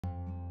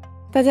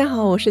大家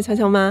好，我是乔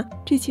乔妈。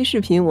这期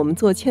视频我们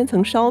做千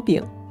层烧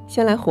饼，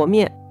先来和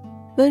面，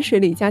温水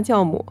里加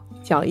酵母，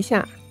搅一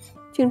下，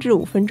静置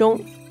5分钟。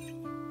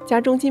加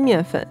中筋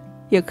面粉，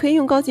也可以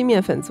用高筋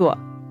面粉做，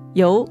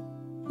油，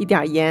一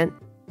点盐，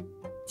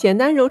简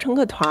单揉成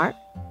个团儿。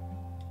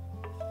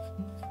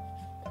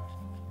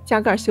加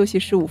盖休息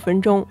15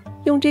分钟。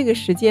用这个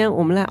时间，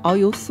我们来熬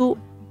油酥。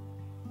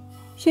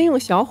先用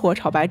小火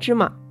炒白芝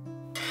麻，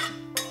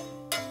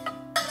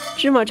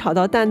芝麻炒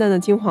到淡淡的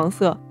金黄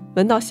色，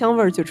闻到香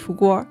味就出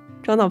锅，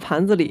装到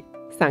盘子里，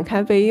散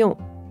开备用。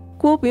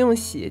锅不用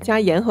洗，加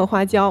盐和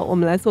花椒。我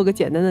们来做个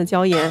简单的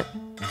椒盐。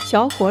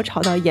小火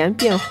炒到盐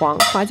变黄，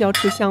花椒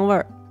出香味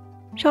儿，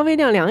稍微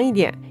晾凉一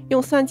点，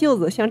用蒜臼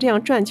子像这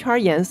样转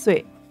圈研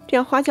碎，这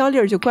样花椒粒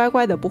儿就乖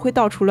乖的，不会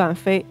到处乱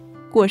飞。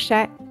过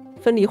筛，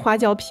分离花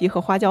椒皮和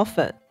花椒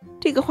粉。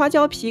这个花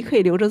椒皮可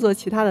以留着做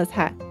其他的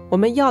菜，我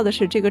们要的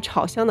是这个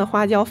炒香的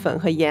花椒粉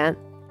和盐。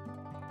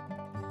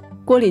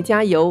锅里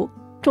加油，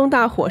中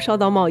大火烧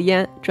到冒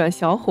烟，转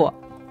小火，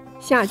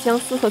下姜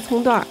丝和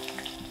葱段，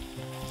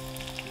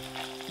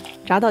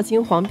炸到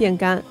金黄变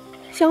干，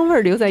香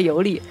味留在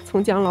油里，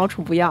葱姜捞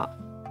出不要。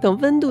等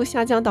温度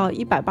下降到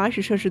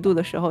180摄氏度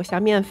的时候，下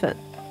面粉，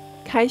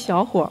开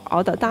小火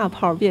熬到大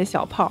泡变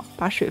小泡，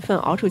把水分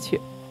熬出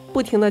去，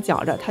不停地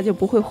搅着，它就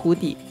不会糊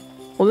底。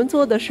我们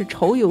做的是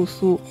稠油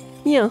酥，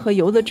面和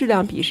油的质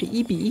量比是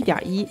1比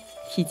1.1，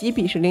体积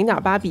比是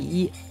0.8比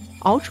1，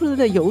熬出来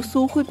的油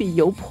酥会比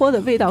油泼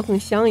的味道更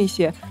香一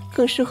些，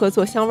更适合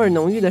做香味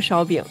浓郁的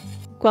烧饼。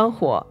关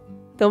火，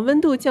等温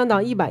度降到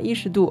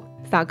110度，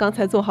撒刚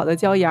才做好的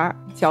椒盐，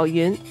搅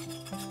匀，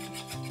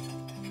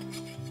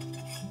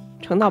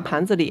盛到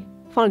盘子里，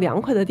放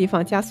凉快的地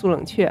方加速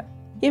冷却，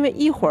因为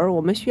一会儿我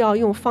们需要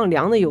用放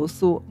凉的油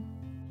酥。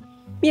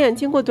面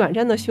经过短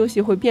暂的休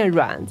息会变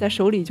软，在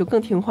手里就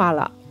更听话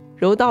了，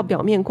揉到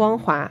表面光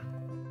滑。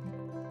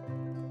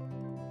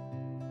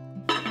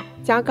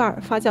加盖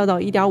发酵到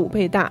1.5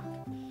倍大，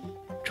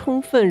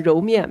充分揉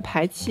面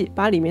排气，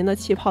把里面的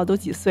气泡都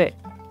挤碎。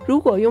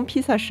如果用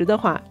披萨石的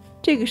话，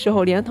这个时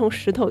候连同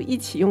石头一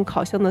起用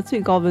烤箱的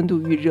最高温度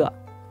预热。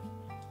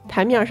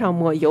台面上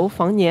抹油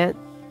防粘，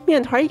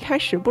面团一开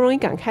始不容易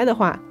擀开的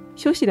话，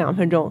休息2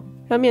分钟，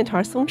让面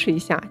团松弛一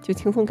下，就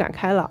轻松擀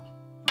开了。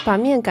把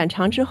面擀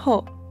长之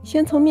后，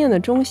先从面的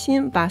中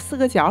心把4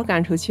个角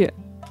擀出去，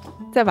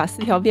再把4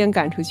条边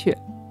擀出去，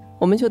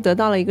我们就得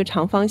到了一个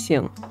长方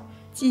形。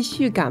继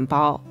续擀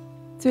薄，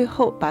最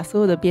后把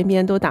所有的边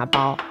边都打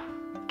薄。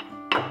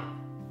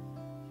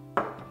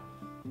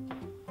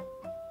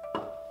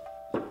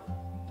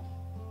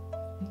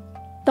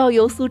倒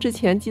油酥之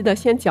前，记得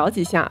先搅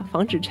几下，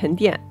防止沉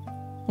淀。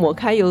抹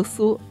开油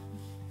酥，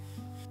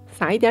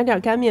撒一点点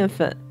干面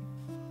粉，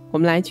我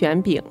们来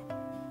卷饼。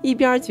一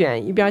边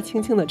卷一边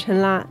轻轻的抻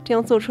拉，这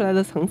样做出来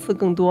的层次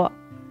更多。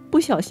不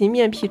小心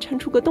面皮抻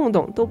出个洞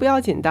洞都不要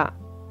紧的，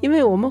因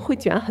为我们会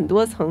卷很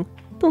多层，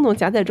洞洞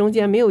夹在中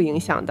间没有影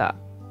响的。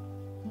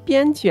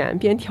边卷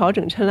边调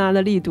整抻拉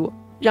的力度，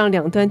让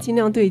两端尽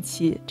量对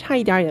齐，差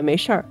一点也没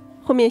事儿，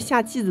后面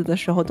下剂子的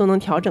时候都能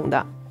调整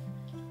的。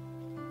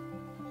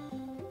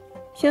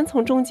先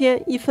从中间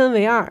1分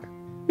为2，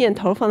面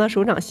头放到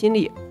手掌心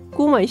里，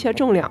估摸一下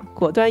重量，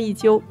果断一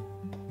揪。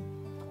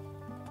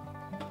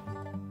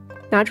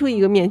拿出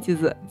一个面剂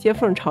子，接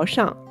缝朝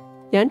上，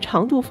沿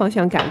长度方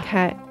向擀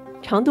开，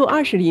长度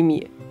20厘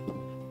米。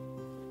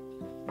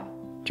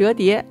折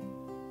叠，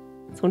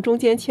从中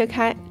间切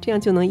开，这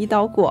样就能一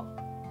刀过。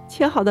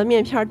切好的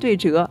面片对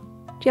折，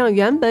这样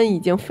原本已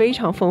经非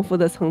常丰富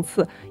的层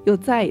次又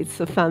再一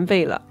次翻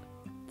倍了。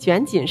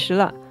卷紧实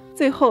了，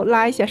最后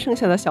拉一下剩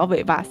下的小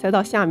尾巴塞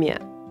到下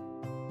面，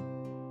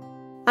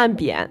按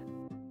扁，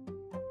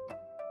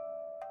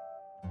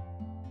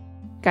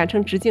擀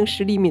成直径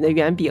10厘米的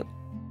圆饼。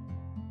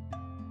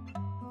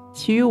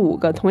其余5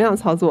个同样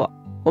操作，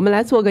我们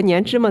来做个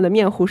粘芝麻的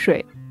面糊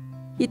水。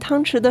1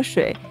汤匙的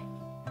水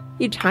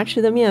，1茶匙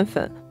的面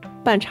粉，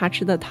半茶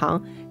匙的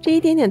糖。这一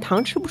点点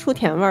糖吃不出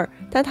甜味儿，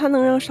但它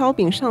能让烧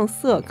饼上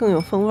色更有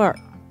风味儿。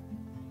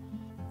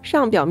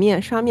上表面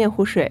刷面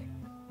糊水，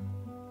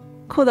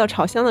扣到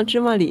炒香的芝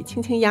麻里，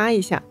轻轻压一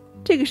下，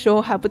这个时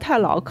候还不太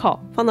牢靠，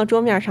放到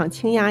桌面上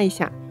轻压一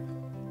下，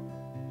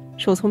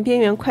手从边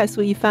缘快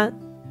速一翻，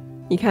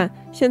你看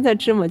现在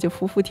芝麻就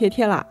服服帖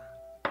帖了。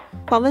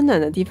放温暖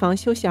的地方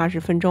休息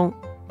20分钟，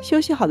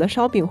休息好的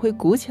烧饼会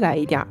鼓起来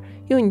一点，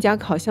用你家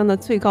烤箱的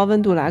最高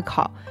温度来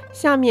烤。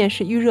下面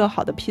是预热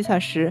好的披萨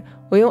石，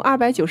我用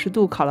290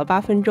度烤了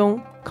8分钟，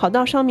烤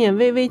到上面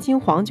微微金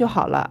黄就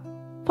好了。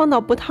放到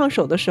不烫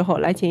手的时候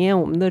来检验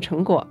我们的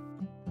成果。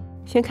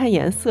先看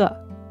颜色，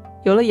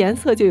有了颜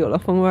色就有了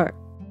风味儿。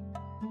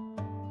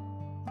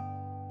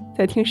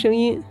再听声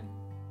音，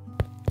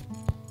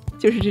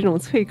就是这种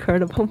脆壳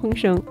的砰砰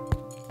声。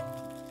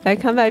来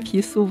看外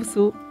皮酥不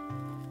酥，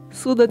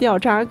酥的掉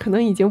渣可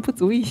能已经不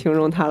足以形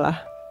容它了。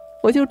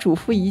我就嘱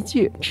咐一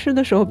句，吃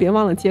的时候别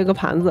忘了接个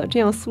盘子，这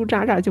样酥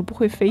渣渣就不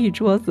会飞一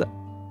桌子。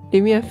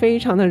里面非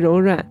常的柔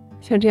软，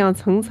像这样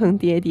层层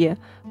叠叠，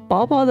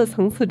薄薄的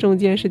层次中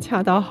间是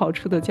恰到好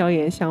处的椒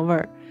盐香味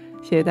儿。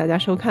谢谢大家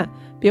收看，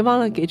别忘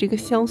了给这个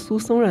香酥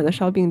松软的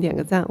烧饼点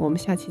个赞，我们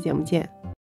下期节目见。